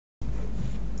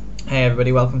Hey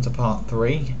everybody, welcome to part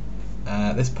 3.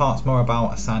 This part's more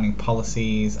about assigning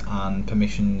policies and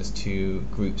permissions to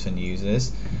groups and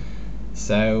users.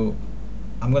 So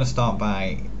I'm going to start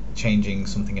by changing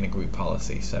something in a group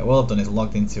policy. So all I've done is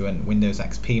logged into a Windows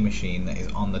XP machine that is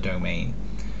on the domain.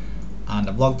 And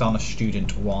I've logged on as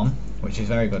student 1, which is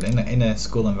very good. In a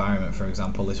school environment, for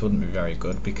example, this wouldn't be very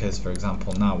good because, for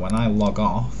example, now when I log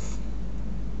off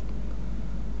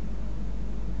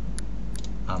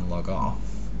and log off,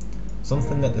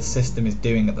 something that the system is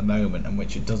doing at the moment, and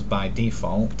which it does by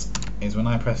default, is when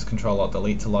I press Ctrl or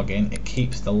Delete to log in, it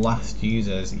keeps the last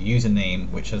user's username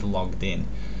which has logged in.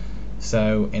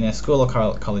 So in a school or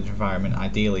college environment,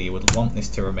 ideally you would want this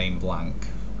to remain blank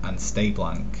and stay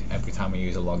blank every time a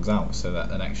user logs out, so that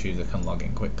the next user can log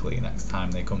in quickly next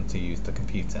time they come to use the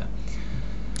computer.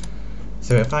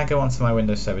 So if I go onto my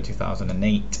Windows Server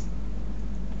 2008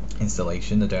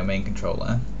 installation, the domain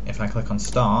controller, if I click on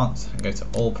Start and go to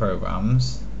All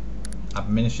Programs,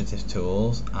 Administrative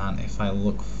Tools, and if I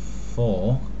look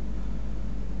for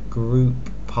Group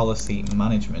Policy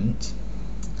Management,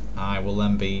 I will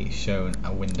then be shown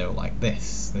a window like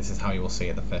this. This is how you will see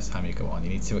it the first time you go on. You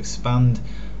need to expand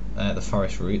the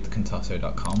forest root,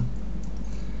 contoso.com,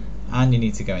 and you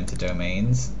need to go into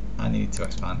Domains, and you need to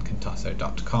expand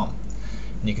contoso.com.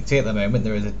 And you can see at the moment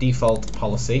there is a default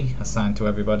policy assigned to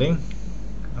everybody,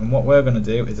 and what we're going to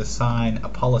do is assign a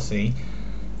policy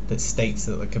that states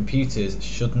that the computers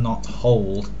should not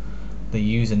hold the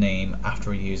username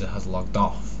after a user has logged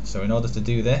off. So in order to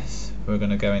do this, we're going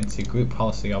to go into Group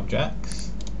Policy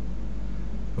Objects,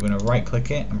 we're going to right click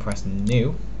it and press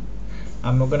New,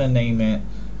 and we're going to name it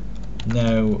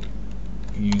No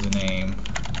Username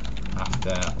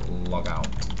After Logout.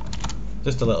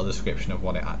 Just a little description of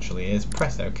what it actually is.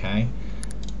 Press OK.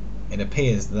 It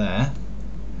appears there.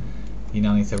 You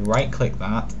now need to right click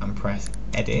that and press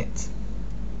Edit,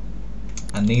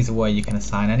 and these are where you can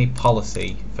assign any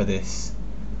policy for this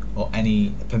or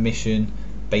any permission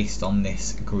based on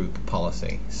this group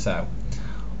policy. So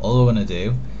all we're going to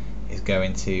do is go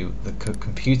into the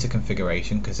computer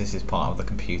configuration, because this is part of the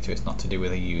computer, it's not to do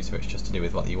with a user, it's just to do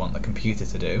with what you want the computer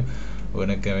to do. We're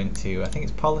going to go into, I think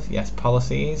it's policy, yes,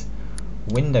 policies,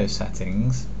 Windows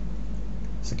settings,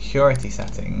 security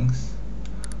settings,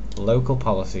 local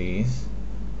policies,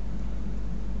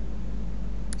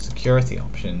 security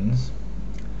options,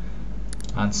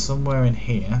 and somewhere in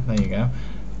here, there you go,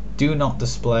 do not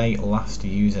display last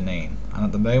username. And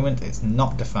at the moment it's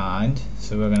not defined,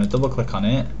 so we're going to double click on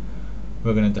it,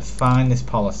 we're going to define this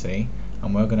policy,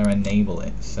 and we're going to enable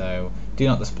it. So do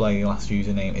not display last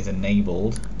username is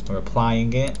enabled. We're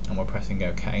applying it and we're pressing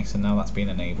OK. So now that's been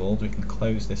enabled. We can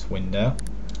close this window,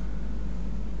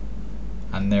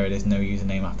 and there it is, no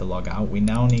username after logout. We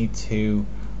now need to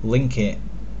link it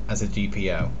as a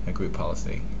GPO, a group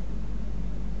policy.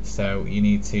 So you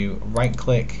need to right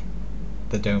click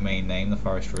the domain name, the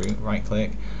forest root, right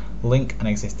click, link an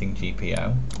existing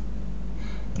GPO,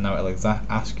 and now it'll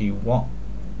ask you what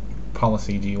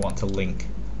policy do you want to link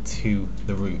to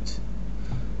the root,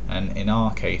 and in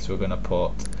our case we're going to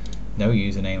put no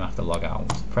username after logout.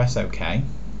 Press OK,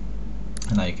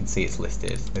 and now you can see it's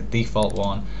listed, the default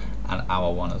one and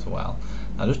our one as well.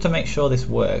 Now just to make sure this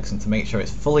works and to make sure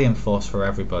it's fully enforced for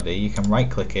everybody, you can right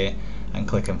click it and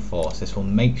click enforce. This will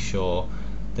make sure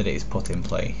that it is put in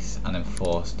place and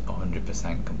enforced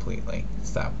 100% completely.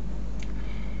 So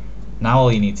now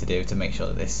all you need to do to make sure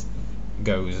that this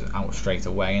goes out straight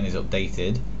away and is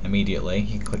updated immediately,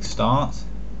 you can click Start,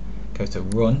 go to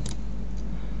Run,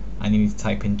 and you need to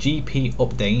type in GP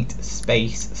update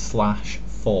space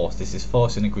 / force. This is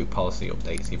forcing a group policy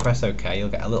update. So you press OK, you'll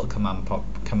get a little command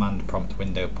prompt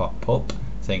window pop up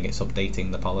saying it's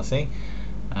updating the policy,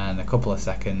 and a couple of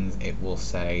seconds it will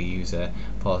say user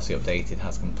policy updated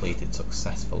has completed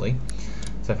successfully.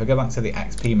 So if I go back to the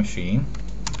XP machine,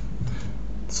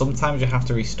 sometimes you have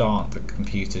to restart the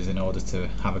computers in order to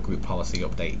have a group policy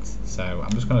update. So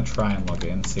I'm just going to try and log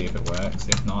in, see if it works.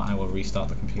 If not, I will restart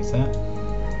the computer.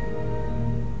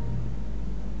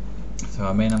 So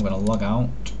I'm going to log out.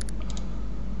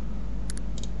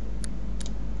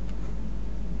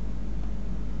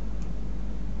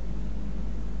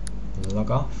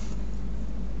 Log off.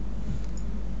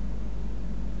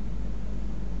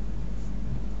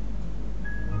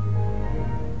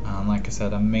 And like I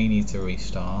said, I may need to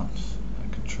restart.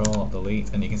 Control Delete,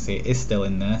 and you can see it is still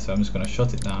in there, so I'm just going to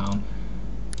shut it down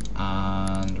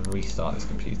and restart this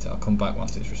computer. I'll come back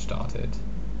once it's restarted.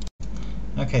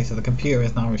 Okay, so the computer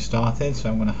is now restarted, so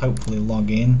I'm going to hopefully log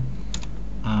in,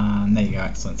 and there you go,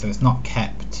 excellent. So it's not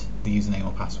kept the username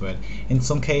or password. In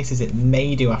some cases it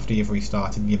may do after you've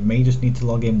restarted. You may just need to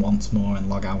log in once more and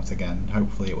log out again.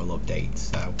 Hopefully it will update.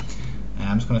 So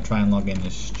I'm just going to try and log in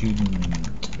as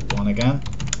student1 again.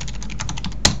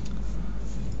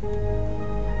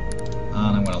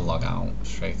 And I'm going to log out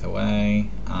straight away,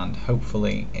 and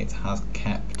hopefully it has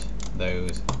kept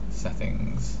those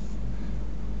settings.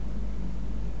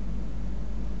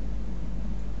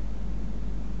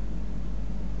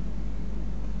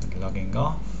 Logging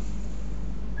off.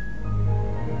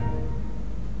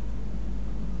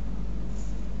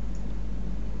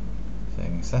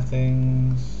 Saving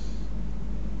settings.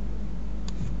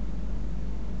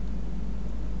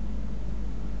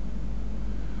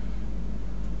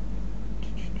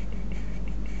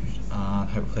 And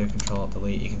hopefully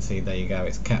Control-Delete, you can see there you go,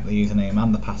 it's kept the username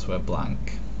and the password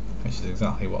blank, which is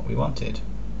exactly what we wanted.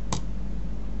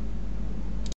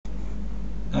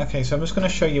 Okay, so I'm just going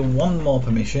to show you one more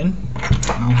permission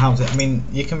on how to, I mean,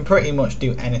 you can pretty much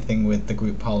do anything with the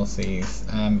group policies,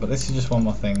 but this is just one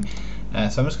more thing.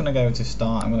 So I'm just going to go to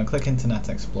Start, I'm going to click Internet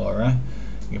Explorer.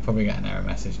 You'll probably get an error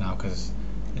message now because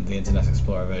the Internet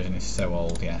Explorer version is so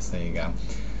old. Yes, there you go.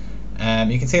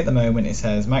 You can see at the moment it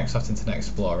says Microsoft Internet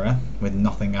Explorer with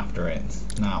nothing after it.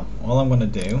 Now, all I'm going to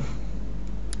do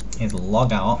is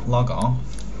log off. I'm going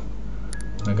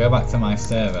to go back to my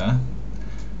server.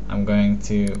 I'm going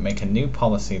to make a new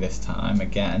policy this time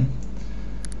again,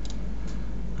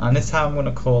 and this time I'm going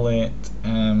to call it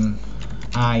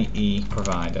IE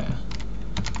provider.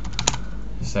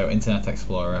 So Internet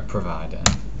Explorer provider,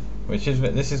 which is,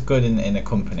 this is good in a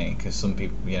company because some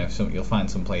people, you know, you'll find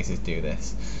some places do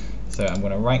this. So I'm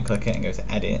going to right click it and go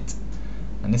to edit,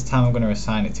 and this time I'm going to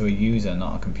assign it to a user,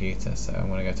 not a computer. So I'm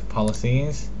going to go to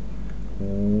policies,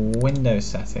 Windows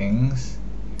settings,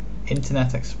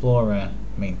 Internet Explorer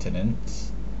maintenance,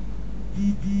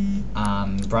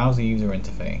 and browser user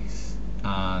interface,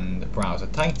 and browser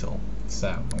title. So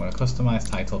I'm going to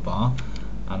customize title bar,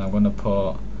 and I'm going to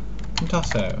put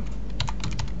Contoso.com,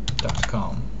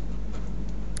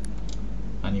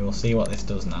 and you will see what this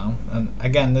does now. And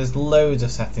again, there's loads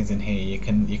of settings in here. You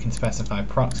can specify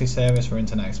proxy service for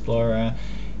Internet Explorer.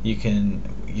 You can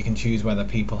choose whether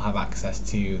people have access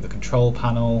to the control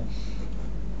panel,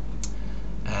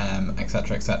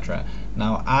 etc, etc.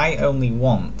 Now I only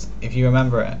want, if you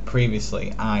remember it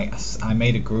previously, I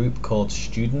made a group called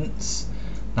students.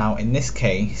 Now in this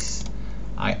case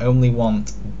I only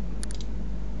want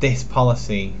this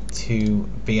policy to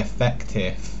be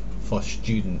effective for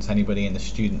students, anybody in the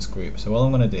students group. So all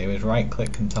I'm going to do is right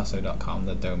click Contoso.com,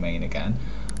 the domain again,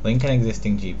 link an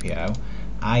existing GPO,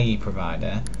 IE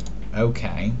provider,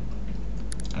 OK,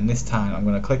 and this time I'm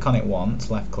going to click on it once,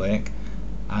 left click,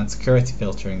 and security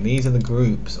filtering. These are the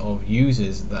groups of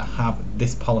users that have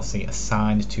this policy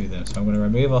assigned to them. So I'm going to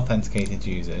remove authenticated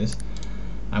users,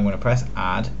 I'm going to press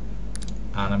add,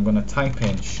 and I'm going to type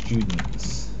in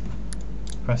students,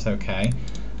 press OK,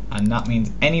 and that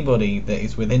means anybody that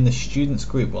is within the students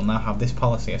group will now have this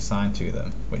policy assigned to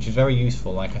them, which is very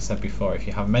useful. Like I said before, if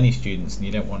you have many students and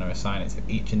you don't want to assign it to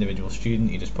each individual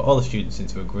student, you just put all the students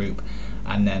into a group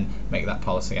and then make that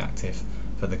policy active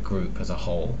for the group as a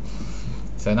whole.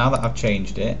 So now that I've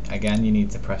changed it, again you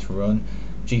need to press run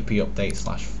gp update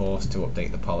 /force to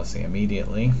update the policy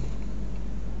immediately,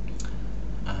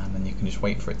 and then you can just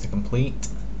wait for it to complete.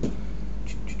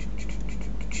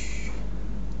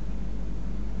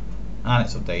 And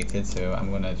it's updated, so I'm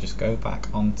going to just go back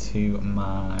onto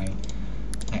my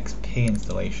XP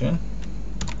installation.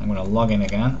 I'm going to log in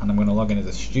again, and I'm going to log in as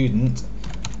a student,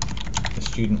 the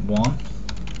student 1.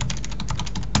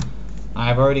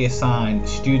 I've already assigned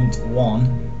student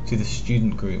 1 to the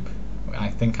student group. I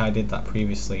think I did that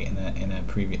previously in the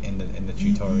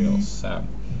tutorials. So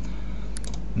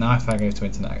now if I go to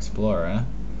Internet Explorer,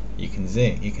 you can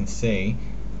see,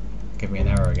 give me an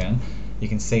error again. You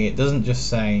can see it doesn't just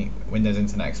say Windows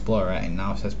Internet Explorer, it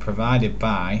now says provided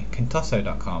by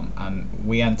Contoso.com, and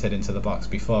we entered into the box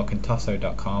before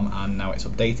Contoso.com, and now it's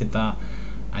updated that,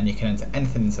 and you can enter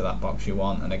anything into that box you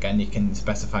want. And again, you can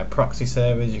specify proxy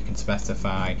servers, you can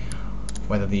specify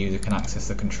whether the user can access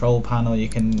the control panel, you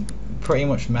can pretty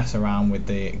much mess around with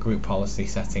the group policy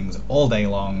settings all day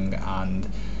long, and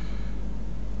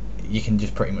you can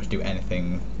just pretty much do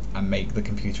anything and make the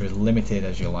computer as limited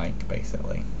as you like,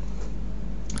 basically.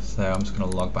 So I'm just going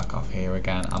to log back off here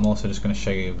again. I'm also just going to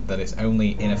show you that it's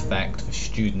only in effect for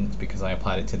students because I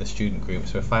applied it to the student group.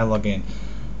 So if I log in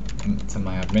to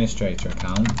my administrator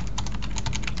account,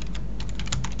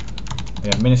 the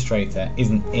administrator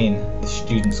isn't in the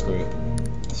students group.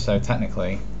 So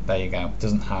technically, there you go, it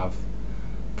doesn't have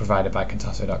provided by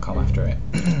Contoso.com after it.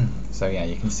 So yeah,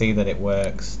 you can see that it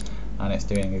works, and it's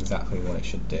doing exactly what it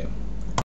should do.